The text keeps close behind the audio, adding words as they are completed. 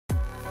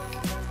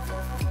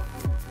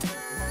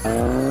Yo,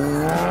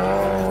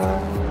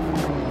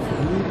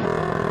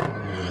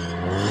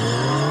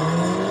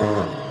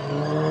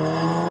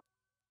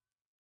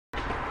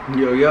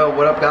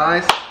 what up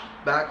guys?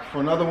 Back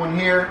for another one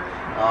here.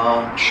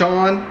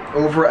 Sean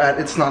over at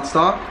It's Not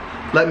Stock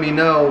let me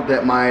know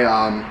that my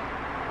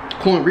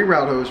coolant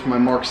reroute hose for my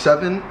Mark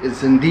 7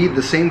 is indeed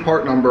the same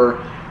part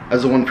number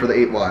as the one for the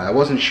 8Y. I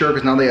wasn't sure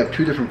because now they have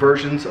two different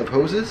versions of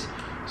hoses.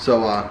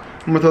 So I'm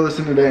gonna throw this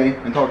in today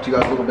and talk to you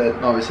guys a little bit,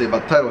 obviously,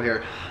 about the title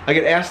here. I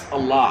get asked a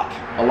lot.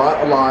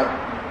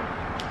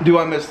 Do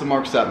I miss the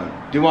Mark 7?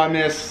 Do I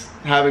miss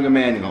having a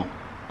manual?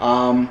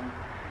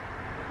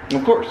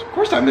 Of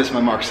course I miss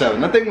my Mark 7.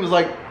 That thing was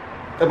like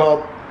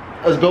about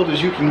as built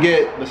as you can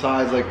get,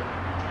 besides like,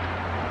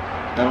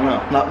 I don't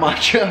know, not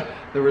much.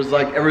 There was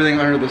like everything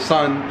under the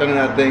sun done in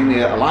that thing.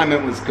 The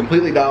alignment was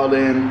completely dialed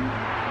in.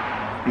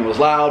 It was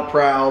loud,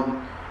 proud,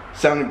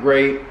 sounded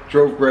great,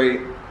 drove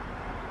great,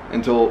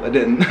 until it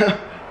didn't.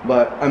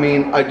 But I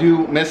mean, I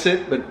do miss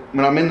it, but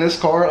when I'm in this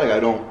car, like I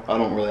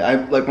don't really,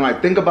 like when I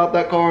think about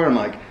that car and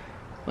like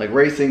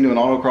racing, doing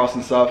autocross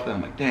and stuff, then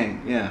I'm like,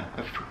 dang, yeah,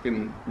 I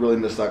freaking really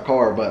miss that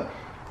car. But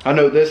I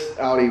know this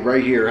Audi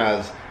right here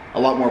has a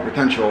lot more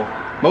potential,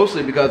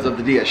 mostly because of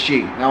the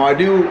DSG. Now I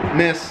do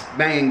miss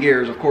banging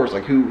gears, of course,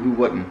 like who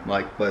wouldn't,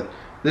 like, but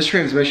this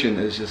transmission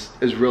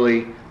is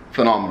really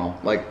phenomenal.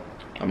 Like,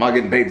 I'm not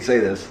getting paid to say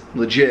this,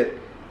 legit.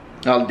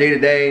 Day to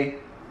day,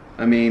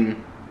 I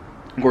mean,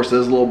 of course it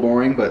is a little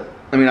boring, but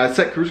I mean, I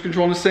set cruise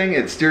control in this thing,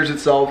 it steers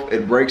itself,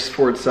 it brakes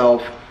for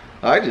itself.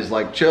 I just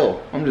like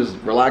chill. I'm just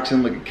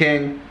relaxing like a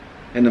king.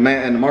 In the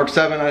Mark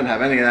 7, I didn't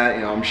have any of that.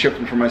 You know, I'm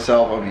shifting for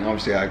myself. I mean,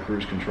 obviously I had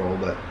cruise control,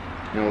 but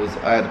you know,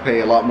 I had to pay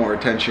a lot more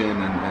attention,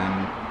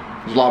 and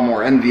there's a lot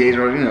more NVAs.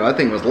 You know, that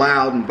thing was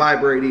loud and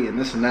vibrating and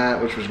this and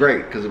that, which was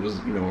great because it was,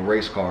 you know, a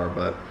race car.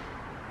 But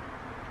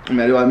I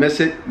mean, do I miss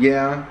it?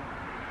 Yeah,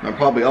 I'm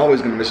probably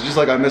always gonna miss it. Just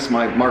like I miss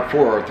my Mark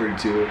 4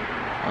 R32.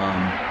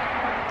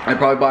 I'd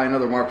probably buy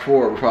another Mark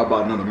 4. We'd probably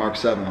buy another Mark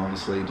 7,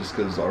 honestly, just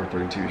because the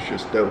R32 is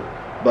just dope.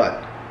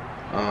 But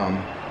I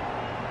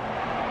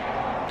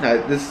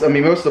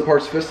mean, most of the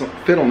parts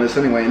fit on this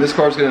anyway, and this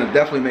car is going to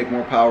definitely make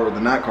more power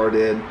than that car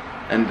did.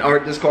 And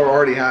this car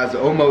already has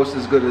almost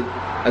as good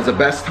as the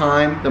best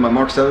time that my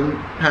Mark 7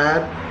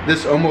 had.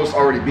 This almost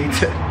already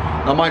beats it.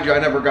 Now, mind you, I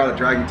never got a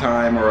draggy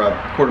time or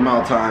a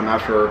quarter-mile time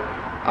after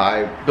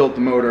I built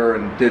the motor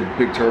and did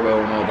big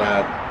turbo and all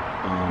that.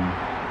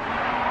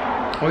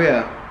 Oh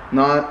yeah,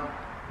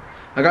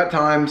 I got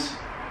times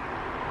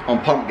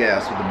on pump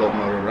gas with the built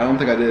motor, but I don't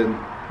think I did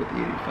with the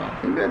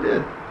 85. Maybe I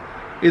did.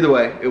 Either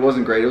way, it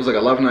wasn't great. It was like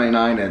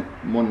 $11.99 at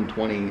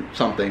 120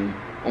 something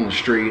on the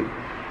street.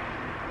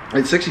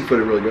 It's 60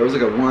 foot, it really goes. It was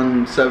like a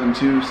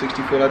 172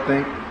 60 foot, I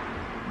think.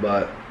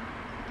 But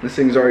this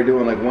thing's already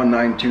doing like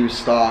 192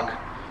 stock.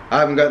 I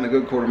haven't gotten a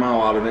good quarter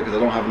mile out of it because I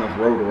don't have enough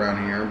road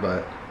around here,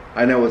 but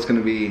I know it's gonna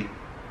be,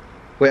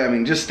 I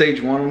mean, just stage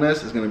 1 on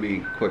this is gonna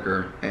be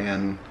quicker,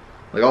 and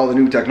like all the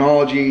new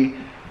technology,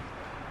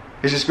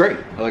 it's just great.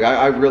 Like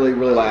I really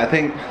like. I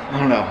think, I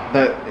don't know,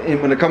 that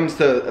when it comes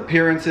to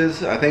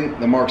appearances, I think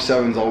the Mark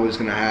 7 is always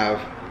going to have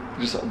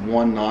just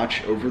one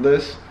notch over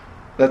this.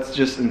 That's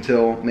just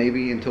until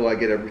I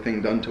get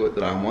everything done to it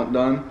that I want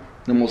done.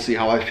 Then we'll see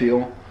how I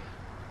feel.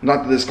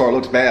 Not that this car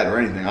looks bad or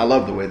anything. I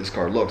love the way this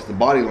car looks. The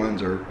body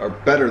lines are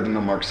better than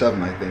the Mark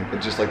 7, I think. But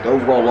just like the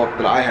overall look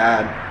that I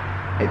had,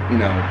 you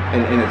know,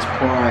 in its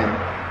prime,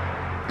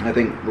 I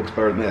think looks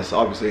better than this.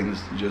 Obviously, this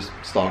is just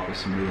stock with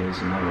some wheels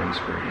and no race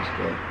springs,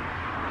 but.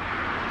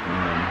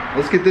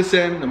 Let's get this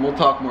in and we'll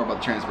talk more about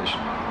the transmission.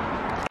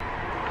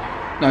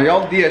 Now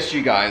y'all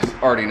DSG guys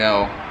already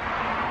know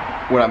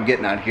what I'm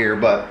getting at here,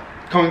 but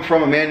coming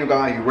from a manual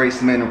guy who raced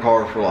the manual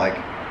car for like,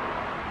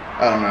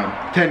 I don't know,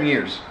 10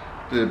 years.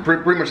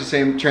 Pretty much the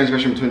same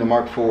transmission between the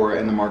Mark 4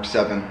 and the Mark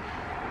 7.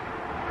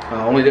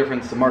 Only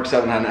difference, the Mark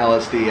 7 had an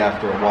LSD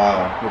after a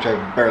while, which I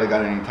barely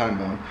got any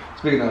time on.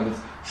 Speaking of,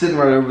 it's sitting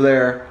right over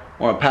there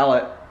on a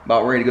pallet,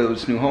 about ready to go to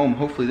its new home.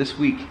 Hopefully this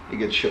week it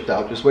gets shipped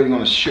out. Just waiting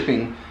on a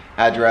shipping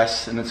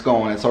address and it's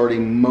going. It's already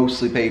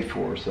mostly paid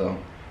for, so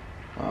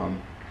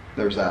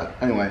there's that.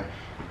 Anyway,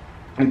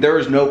 there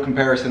is no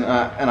comparison,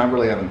 and I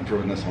really haven't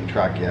driven this on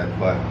track yet,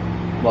 but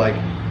like,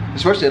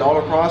 especially at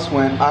autocross,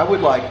 when I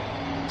would like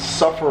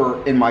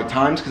suffer in my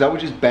times because I would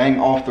just bang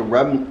off the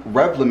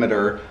rev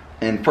limiter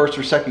in first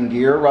or second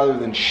gear rather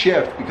than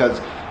shift, because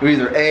it would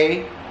either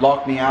A,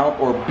 lock me out,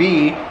 or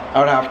B, I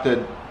would have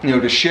to, you know,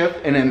 to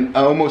shift and then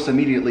almost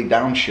immediately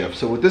downshift.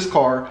 So with this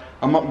car,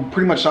 I'm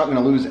pretty much not going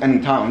to lose any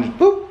time. I'm just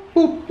boop,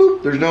 boop,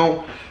 boop. There's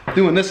no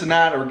doing this and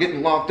that or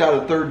getting locked out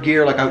of third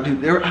gear like I would do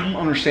there. I don't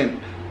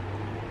understand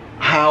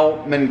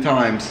how many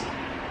times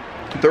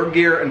third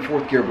gear and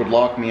fourth gear would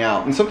lock me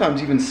out, and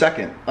sometimes even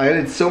second. I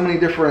did so many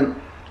different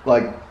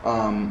like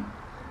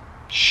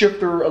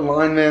shifter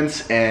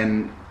alignments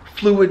and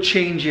fluid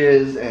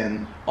changes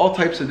and all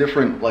types of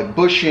different like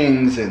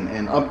bushings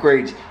and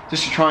upgrades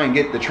just to try and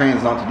get the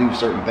trans not to do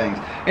certain things.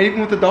 And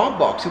even with the dog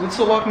box, it would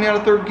still lock me out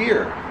of third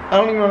gear. I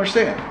don't even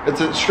understand.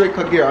 It's a straight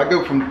cut gear. I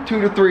go from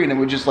 2 to 3 and it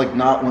would just like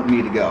not want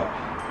me to go.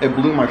 it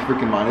blew my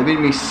freaking mind. It made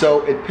me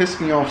so, it pissed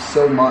me off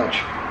so much.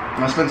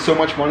 And I spent so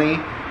much money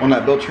on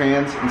that built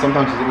trans, and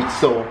sometimes it would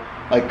still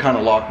like kind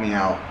of lock me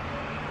out.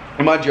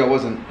 And mind you, I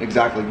wasn't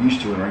exactly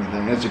used to it or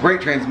anything. It's a great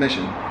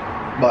transmission,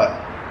 but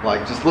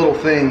like just little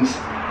things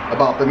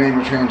about the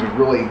manual trans would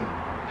really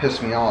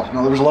piss me off.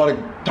 Now there was a lot of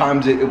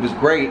times it was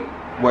great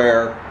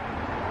where,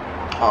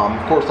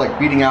 of course, like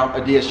beating out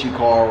a DSG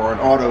car or an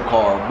auto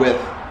car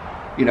with,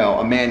 you know,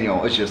 a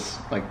manual is just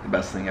like the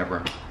best thing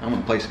ever. I'm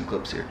gonna play some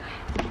clips here.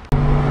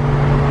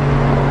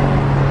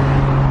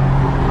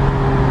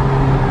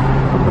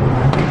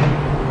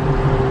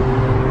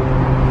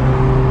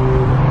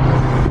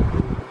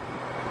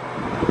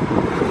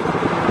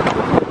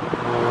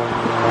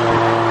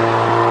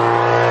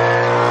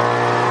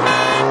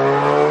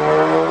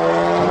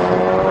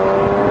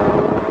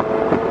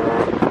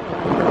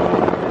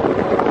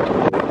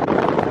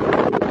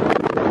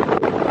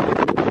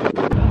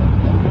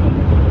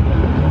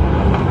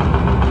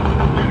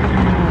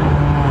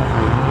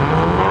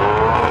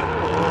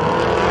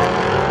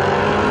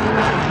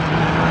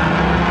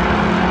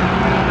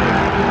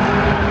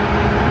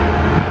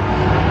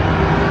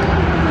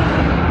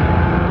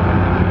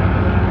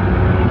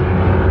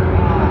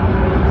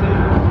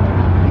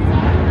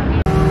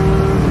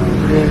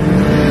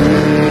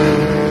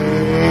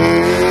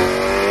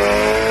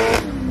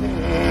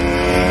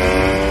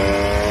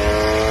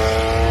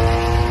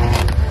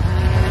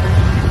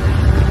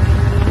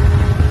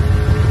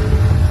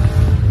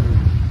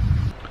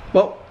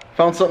 Well,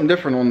 found something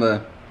different on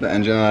the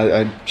engine.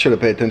 I should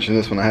have paid attention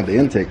to this when I had the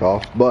intake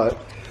off. But,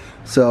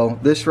 so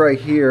this right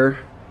here,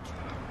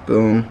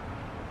 boom,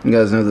 you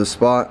guys know this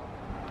spot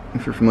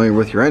if you're familiar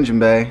with your engine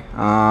bay.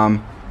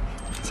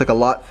 It's like a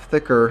lot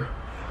thicker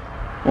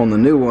on the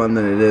new one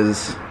than it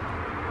is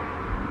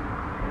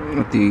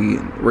with the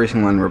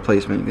racing line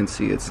replacement. You can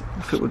see it's,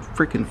 if it would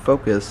freaking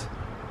focus.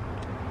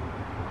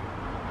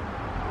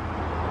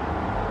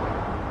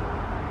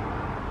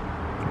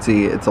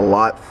 See, it's a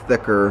lot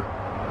thicker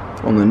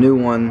on the new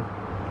one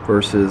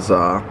versus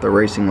the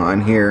racing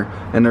line here,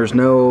 and there's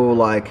no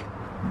like,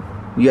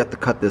 you have to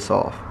cut this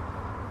off.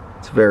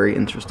 It's very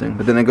interesting,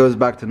 but then it goes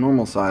back to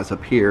normal size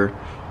up here,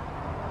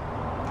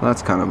 so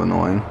that's kind of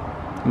annoying.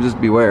 And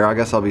just beware, I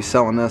guess I'll be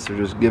selling this or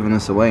just giving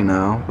this away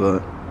now,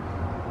 but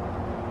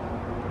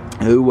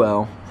oh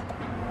well,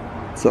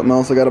 something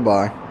else I gotta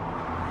buy.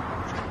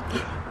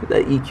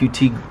 That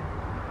EQT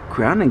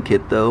grounding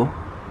kit though,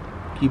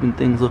 keeping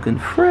things looking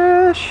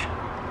fresh.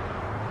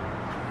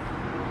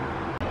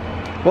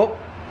 Well,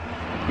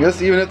 I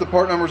guess even if the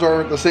part numbers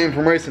are the same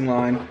from racing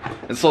line,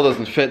 it still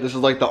doesn't fit. This is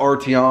like the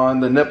Arteon,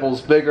 the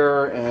nipple's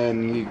bigger,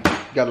 and you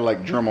gotta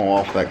like Dremel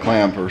off that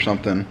clamp or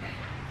something.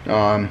 It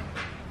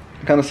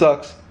kind of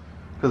sucks,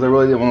 because I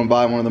really didn't want to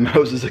buy one of the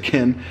hoses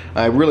again.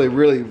 I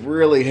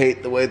really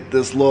hate the way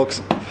this looks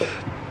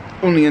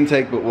on the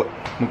intake, but what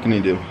can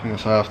you do? I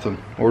guess I have to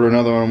order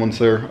another one once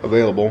they're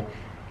available.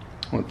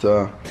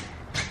 But,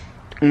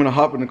 I'm gonna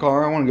hop in the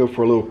car. I wanna go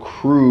for a little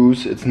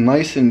cruise. It's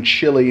nice and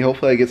chilly.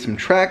 Hopefully I get some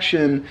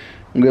traction.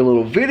 We'll get a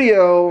little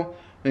video.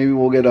 Maybe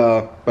we'll get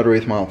a better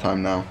 8th mile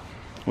time now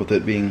with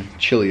it being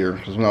chillier.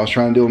 Because when I was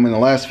trying to do them in the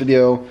last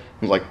video,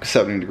 it was like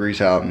 70 degrees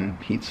out and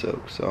heat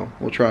soak. So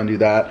we'll try and do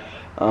that.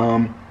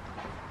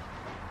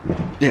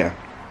 Yeah.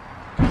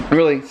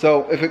 Really,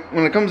 so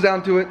when it comes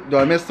down to it, do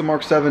I miss the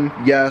Mark 7?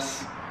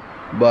 Yes.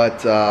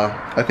 But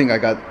I think I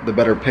got the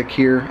better pick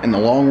here in the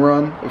long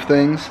run of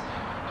things.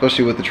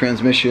 Especially with the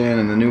transmission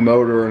and the new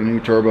motor and the new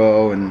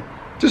turbo and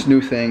just new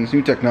things,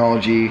 new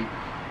technology,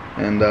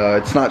 and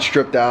it's not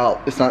stripped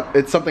out.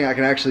 It's something I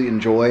can actually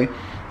enjoy.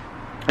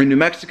 In New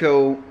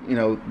Mexico, you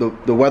know,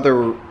 the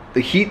weather,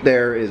 the heat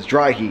there is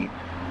dry heat,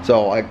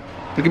 so it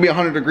could be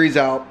 100 degrees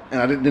out,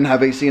 and I didn't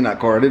have AC in that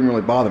car. It didn't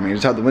really bother me. I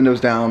just had the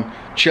windows down,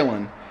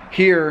 chilling.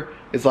 Here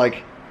it's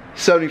like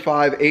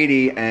 75,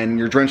 80, and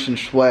you're drenched in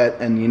sweat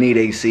and you need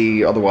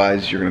AC,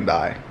 otherwise you're gonna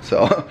die.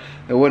 So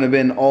it wouldn't have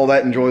been all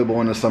that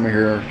enjoyable in the summer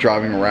here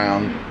driving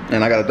around.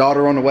 And I got a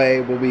daughter on the way.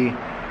 We'll be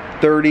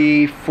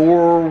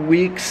 34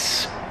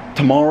 weeks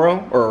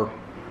tomorrow, or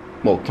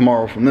well,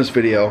 tomorrow from this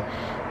video.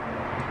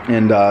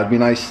 And it'd be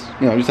nice,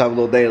 you know, just have a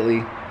little daily,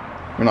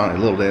 or not a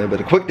little daily,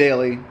 but a quick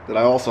daily that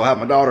I also have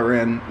my daughter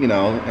in, you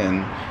know,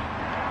 and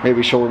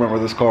maybe she'll remember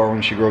this car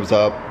when she grows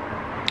up.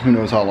 Who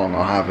knows how long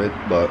I'll have it,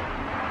 but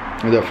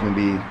it'll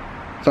definitely be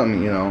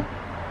something, you know.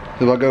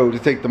 If I go to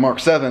take the Mark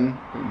 7,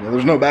 you know,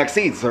 there's no back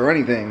seats or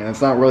anything, and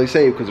it's not really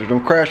safe because there's no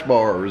crash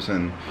bars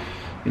and,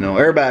 you know,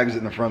 airbags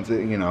in the front,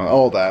 you know,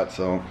 all that.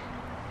 So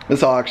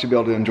this I'll actually be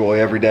able to enjoy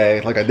every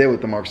day, like I did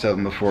with the Mark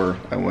 7 before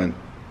I went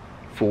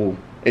full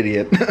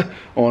idiot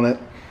on it.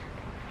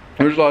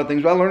 There's a lot of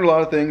things, but I learned a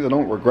lot of things. I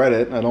don't regret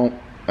it.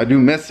 I do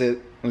miss it.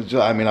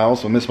 I mean, I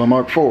also miss my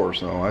Mark 4,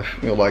 so I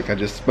feel like I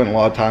just spent a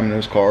lot of time in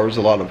those cars,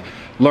 a lot of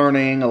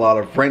learning, a lot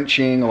of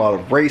wrenching, a lot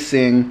of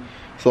racing.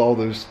 So all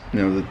those, you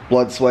know, the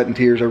blood, sweat, and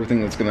tears,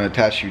 everything that's going to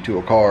attach you to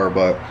a car.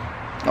 But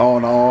all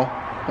in all,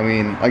 I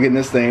mean, I get in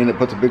this thing, it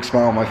puts a big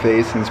smile on my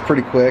face, and it's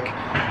pretty quick.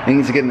 I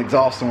need to get an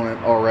exhaust on it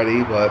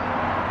already, but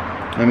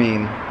I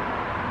mean,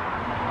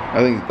 I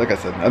think, like I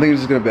said, I think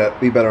it's just gonna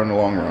be better in the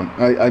long run.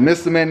 I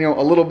missed the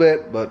manual a little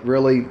bit, but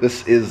really,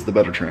 this is the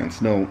better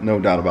trans. No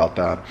doubt about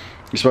that.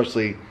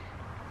 Especially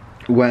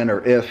when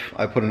or if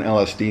I put an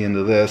LSD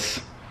into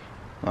this,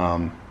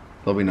 there'll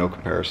be no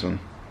comparison.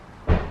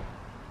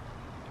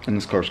 And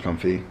this car's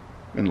comfy,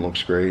 and it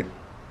looks great.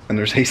 And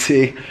there's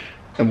AC,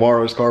 and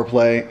wireless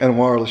CarPlay, and a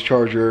wireless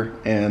charger,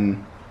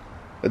 and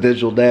a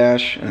digital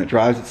dash, and it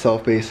drives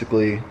itself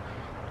basically.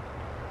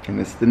 And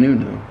it's the new,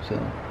 so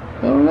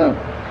I don't know.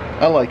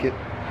 I like it.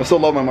 I still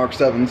love my Mark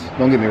 7s,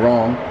 don't get me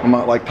wrong. I'm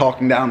not like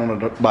talking down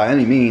on it by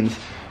any means,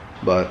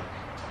 but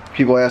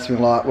people ask me a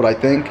lot what I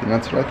think, and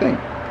that's what I think.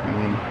 I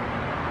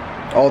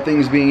mean, all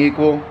things being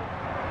equal,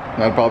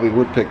 I probably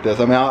would pick this.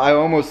 I mean, I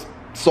almost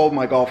sold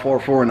my Golf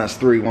R4 and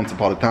S3 once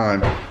upon a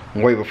time,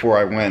 way before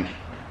I went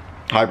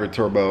hybrid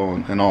turbo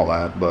and all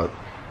that, but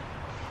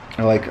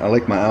I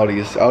like my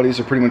Audis. Audis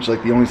are pretty much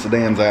like the only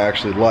sedans I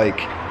actually like.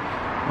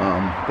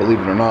 Believe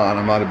it or not,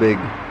 I'm not a big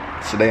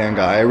sedan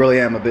guy. I really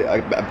am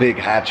a big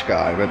hatch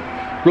guy,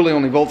 but really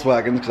only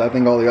Volkswagens, because I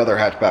think all the other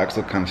hatchbacks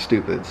look kind of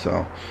stupid.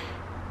 So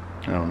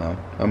I don't know.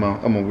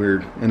 I'm a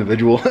weird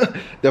individual.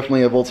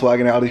 Definitely a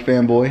Volkswagen Audi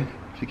fanboy,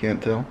 if you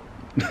can't tell.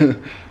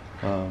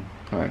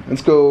 All right,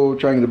 let's go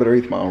try and get a better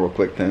 8th mile real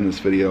quick to end this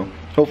video.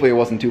 Hopefully it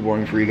wasn't too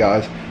boring for you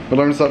guys. I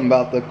learned something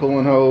about the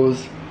coolant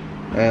hose,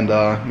 and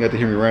you got to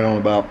hear me rant on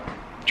about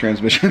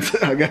transmissions,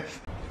 I guess.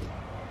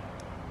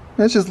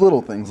 It's just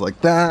little things like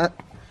that,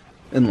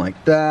 and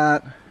like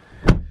that,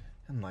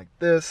 and like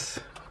this.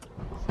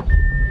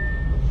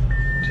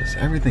 Just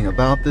everything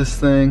about this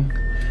thing.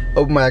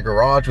 Open my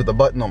garage with a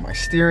button on my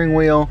steering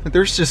wheel.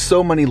 There's just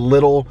so many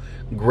little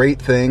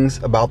great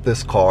things about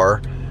this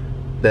car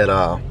that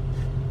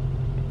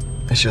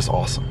it's just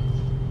awesome.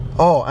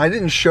 Oh, I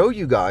didn't show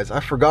you guys, I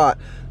forgot.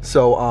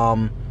 So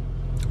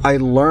I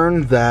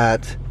learned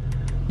that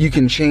you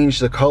can change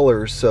the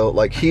colors, so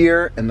like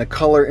here and the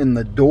color in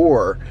the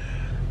door.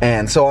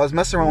 And so I was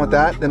messing around with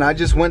that, then I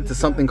just went to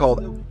something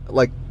called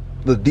like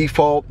the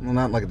default, well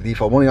not like the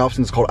default, one of the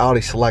options is called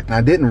Audi Select, and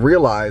I didn't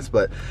realize,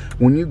 but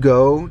when you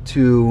go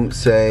to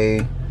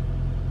say,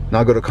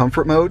 now go to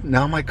comfort mode,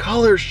 now my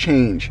colors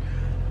change.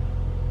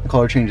 The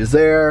color changes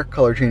there,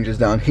 color changes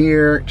down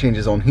here,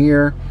 changes on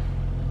here.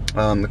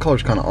 The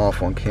color's kind of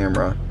off on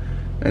camera.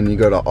 And you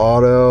go to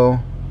auto,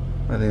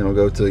 I think it'll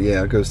go to,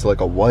 yeah, it goes to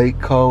like a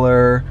white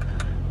color.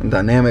 And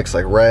dynamics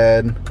like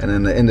red, and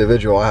then the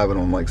individual I have it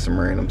on like some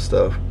random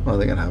stuff. I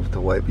think I'd have it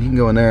to white, but you can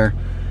go in there.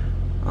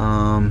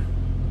 I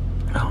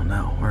don't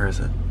know, where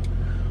is it?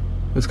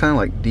 It's kind of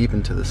like deep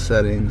into the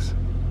settings.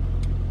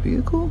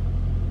 Vehicle?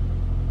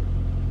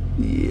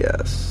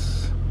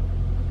 Yes.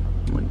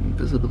 Like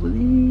visibility,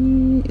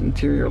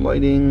 interior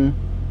lighting.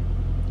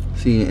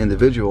 See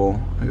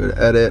individual. I go to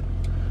edit,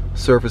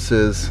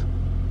 surfaces,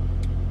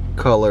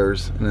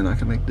 colors, and then I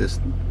can make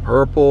this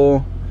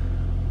purple.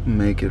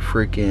 Make it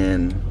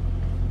freaking,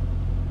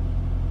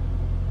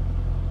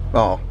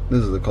 oh,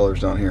 this is the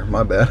colors down here,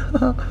 my bad.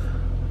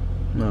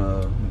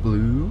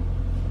 Blue,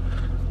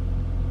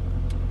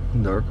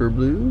 darker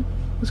blue.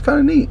 It's kind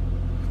of neat.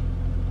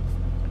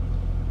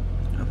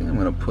 I think I'm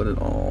gonna put it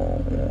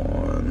all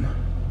on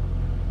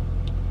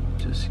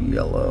just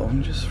yellow,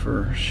 just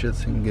for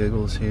shits and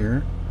giggles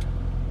here.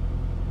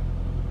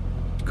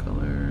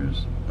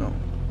 Colors, oh,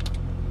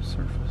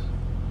 surface,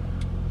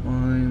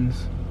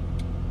 lines,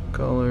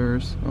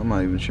 colors. I'm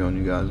not even showing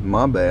you guys,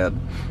 my bad.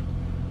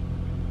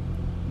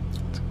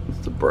 It's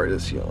the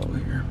brightest yellow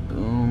here.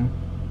 Boom.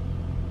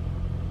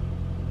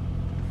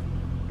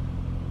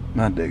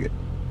 I dig it.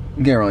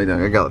 You can't really dig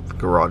it. I got the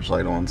garage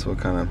light on, so it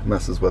kind of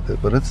messes with it,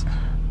 but it's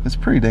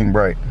pretty dang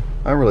bright.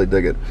 I really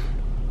dig it.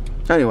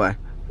 Anyway,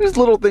 there's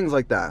little things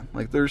like that.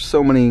 Like there's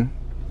so many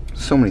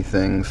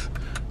things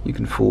you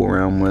can fool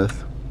around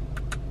with.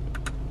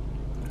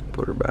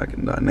 Put her back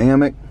in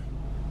dynamic.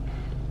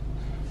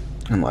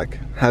 And like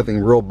having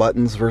real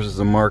buttons versus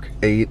a Mark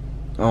 8,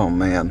 oh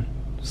man,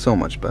 so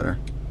much better.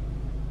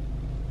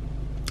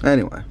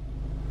 Anyway,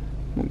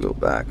 we'll go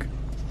back.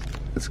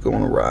 Let's go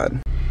on a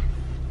ride.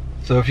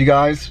 So if you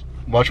guys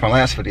watched my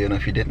last video, and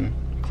if you didn't,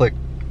 click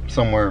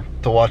somewhere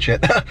to watch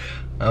it.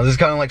 I was just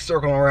kind of like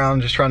circling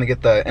around, just trying to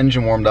get the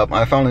engine warmed up.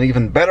 I found an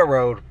even better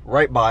road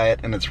right by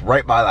it, and it's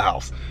right by the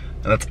house,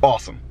 and it's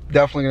awesome.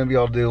 Definitely gonna be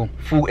able to do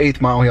full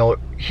 8th mile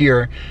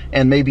here,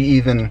 and maybe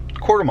even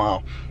quarter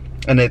mile.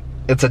 And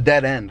it's a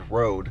dead end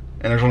road,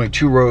 and there's only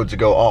 2 roads to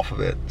go off of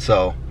it.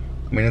 So,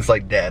 I mean, it's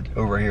like dead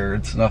over here.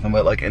 It's nothing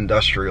but like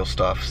industrial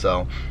stuff.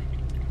 So,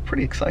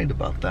 pretty excited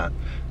about that.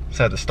 Just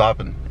had to stop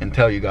and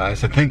tell you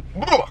guys. I think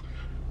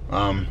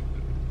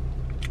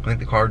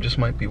the car just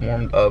might be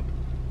warmed up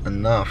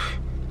enough.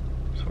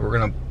 So we're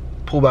gonna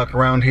pull back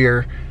around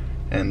here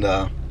and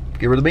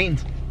get rid of the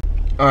beans.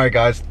 All right,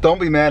 guys, don't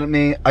be mad at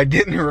me. I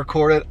didn't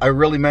record it. I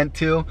really meant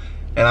to,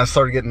 and I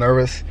started getting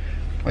nervous,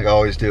 like I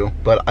always do.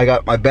 But I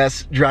got my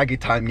best draggy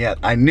time yet.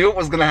 I knew it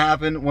was gonna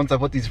happen once I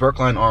put these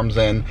Verkline arms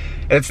in.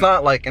 It's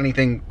not like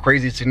anything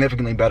crazy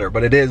significantly better,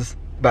 but it is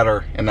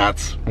better, and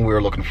that's what we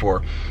were looking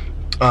for.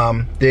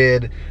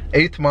 Did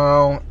 8th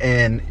mile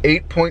and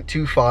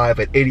 8.25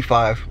 at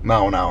 85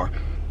 mile an hour,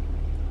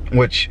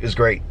 which is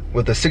great,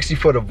 with a 60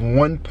 foot of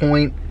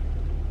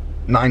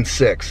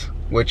 1.96,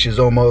 which is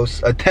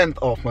almost a 10th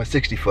off my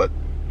 60 foot,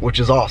 which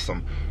is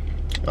awesome.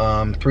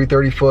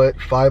 330 foot,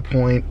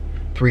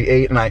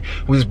 5.38, and I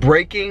was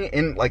braking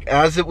in, like,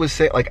 as it was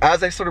like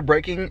as I started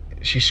braking,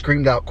 she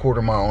screamed out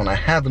 1/4 mile, and I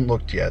haven't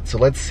looked yet. So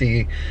let's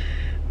see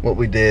what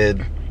we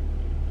did.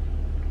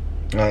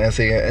 I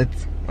see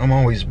I'm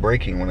always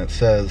braking when it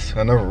says.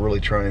 I never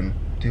really try and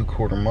do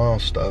 1/4 mile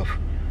stuff.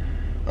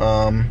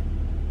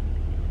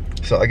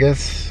 So I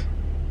guess,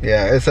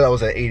 yeah, it said I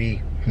was at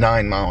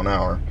 89 mile an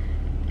hour.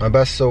 My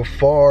best so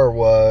far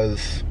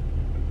was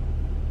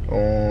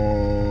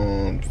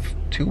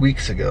 2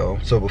 weeks ago,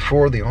 so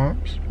before the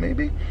arms,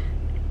 maybe.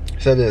 It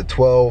said at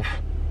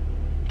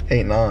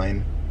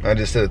 12.89. I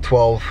just did a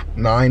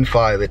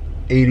 12.95 at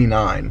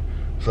 89.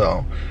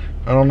 So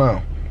I don't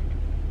know.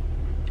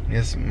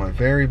 It's my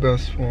very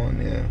best one,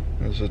 yeah.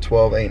 It was a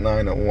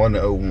 12.89 at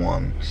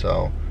 101.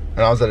 So,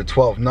 and I was at a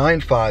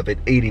 12.95 at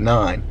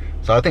 89.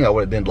 So I think I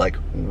would have been like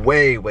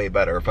way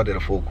better if I did a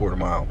full 1/4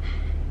 mile.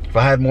 If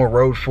I had more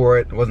road for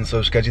it, it wasn't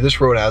so sketchy.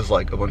 This road has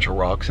like a bunch of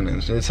rocks in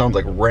it. It sounds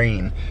like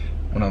rain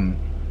when I'm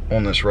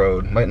on this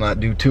road. Might not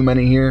do too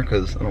many here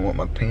because I don't want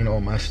my paint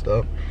all messed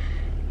up.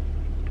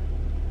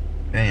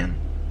 Man,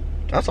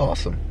 that's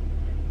awesome.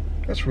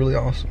 That's really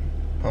awesome.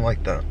 I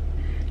like that.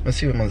 Let's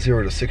see what my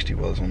 0 to 60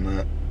 was on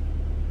that.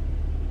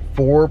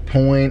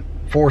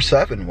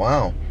 4.47.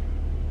 Wow,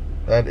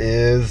 that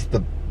is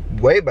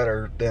way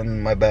better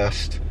than my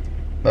best.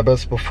 My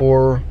best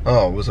before,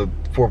 oh, it was a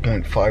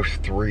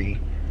 4.53.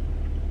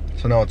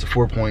 So now it's a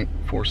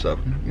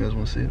 4.47. You guys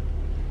want to see it?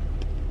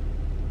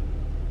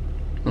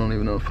 I don't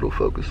even know if it'll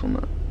focus on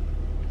that.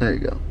 There you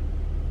go.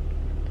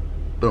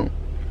 Boom.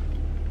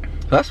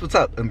 That's what's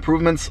up.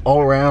 Improvements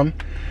all around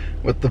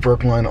with the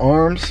Verkline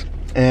arms.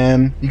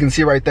 And you can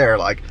see right there,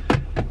 like,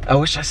 I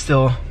wish I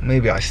still,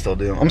 maybe I still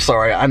do. I'm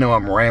sorry, I know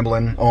I'm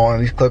rambling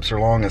on. These clips are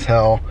long as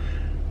hell.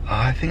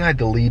 I think I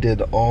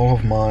deleted all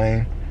of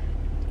my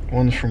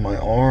ones from my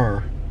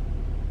R.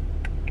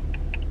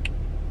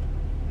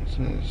 This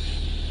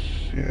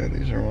is, yeah,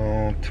 these are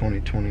all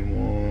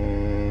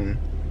 2021,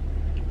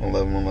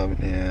 11,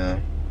 yeah.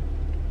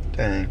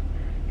 Dang.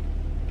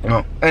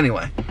 Oh,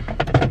 anyway.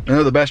 I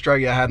know the best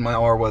drag I had in my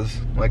R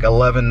was like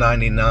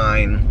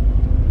 11.99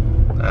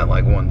 at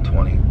like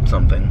 120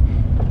 something.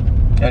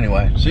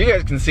 Anyway, so you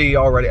guys can see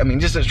already, I mean,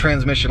 just this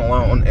transmission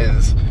alone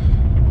is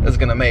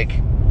gonna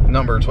make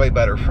numbers way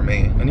better for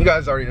me. And you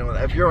guys already know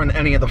that. If you're in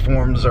any of the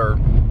forums or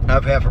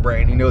have half a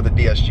brain, you know the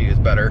DSG is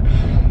better.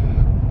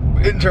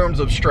 In terms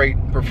of straight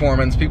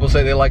performance, people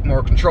say they like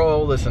more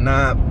control, this and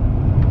that,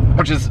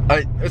 which is,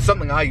 it's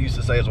something I used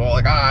to say as well,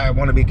 like, I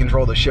want to be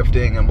control the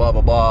shifting and blah,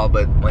 blah, blah,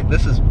 but like,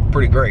 this is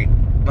pretty great,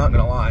 not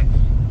gonna lie.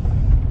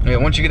 Yeah,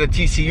 once you get a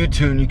TCU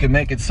tune, you can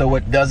make it so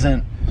it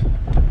doesn't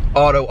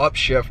auto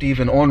upshift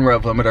even on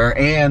rev limiter,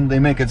 and they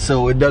make it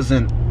so it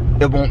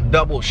won't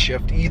double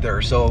shift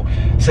either. So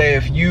say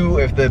if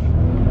the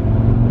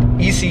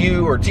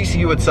ECU or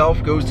TCU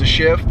itself goes to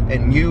shift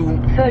and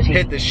you 30.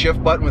 Hit the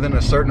shift button within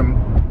a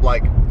certain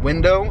like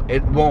window,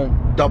 it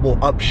won't double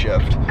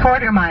upshift.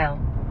 1/4 mile.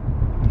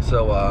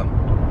 So I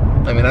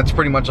mean, that's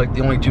pretty much like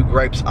the only two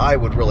gripes I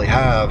would really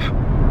have,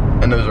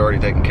 and those are already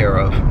taken care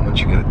of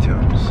once you get it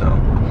tuned. So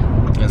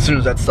as soon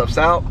as that stuff's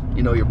out,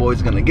 you know your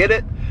boy's gonna get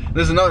it.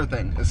 There's another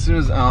thing. As soon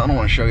as, I don't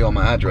want to show you all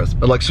my address,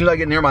 but like as soon as I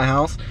get near my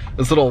house,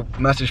 this little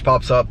message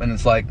pops up and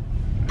it's like,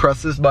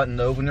 press this button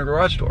to open your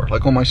garage door,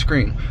 like on my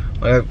screen.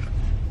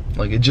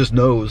 Like it just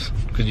knows,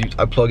 because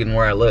I plug in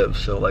where I live.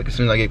 So like as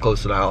soon as I get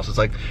close to the house, it's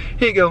like,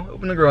 here you go,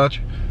 open the garage.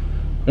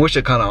 I wish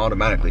it kind of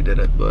automatically did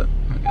it, but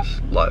I guess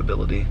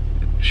liability,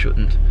 it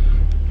shouldn't.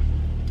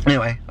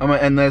 Anyway, I'm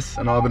gonna end this.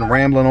 I know I've been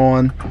rambling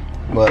on,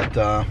 but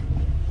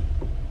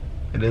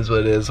it is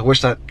what it is. I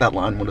wish that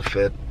line would have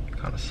fit.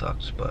 Kind of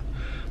sucks, but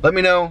let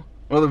me know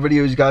what other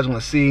videos you guys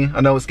want to see.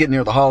 I know it's getting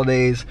near the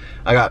holidays.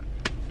 I got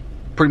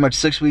pretty much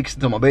 6 weeks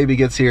until my baby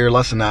gets here.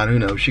 Less than that, who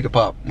knows? She could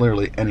pop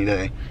literally any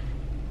day.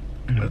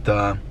 But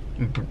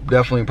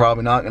definitely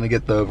probably not going to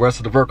get the rest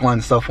of the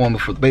Verkline stuff on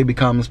before the baby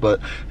comes,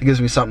 but it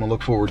gives me something to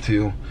look forward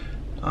to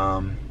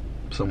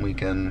some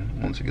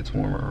weekend once it gets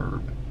warmer or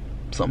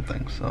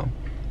something. So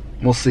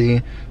we'll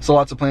see. So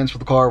lots of plans for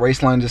the car.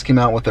 Raceline just came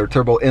out with their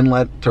turbo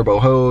inlet, turbo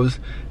hose,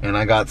 and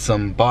I got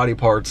some body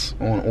parts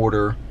on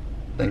order.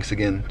 Thanks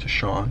again to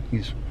Sean.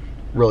 He's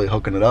really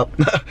hooking it up.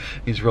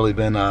 He's really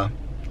been a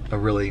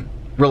really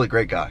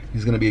great guy.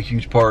 He's going to be a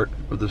huge part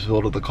of this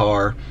build of the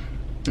car.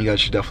 You guys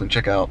should definitely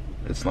check out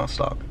It's Not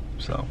Stock.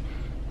 So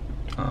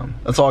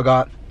that's all I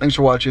got. Thanks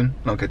for watching, and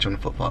I'll catch you on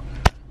the flip-flop.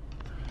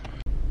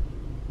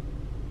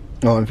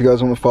 Oh, and if you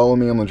guys want to follow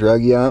me on the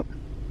Draggy app,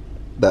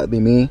 that'd be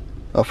me.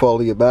 I'll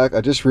follow you back.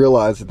 I just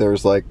realized that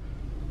there's like,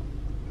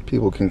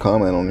 people can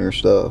comment on your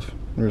stuff.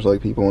 There's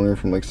like people on there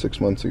from like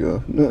 6 months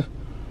ago.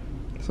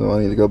 So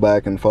I need to go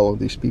back and follow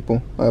these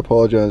people. I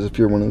apologize if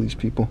you're one of these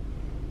people.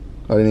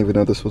 I didn't even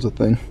know this was a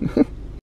thing.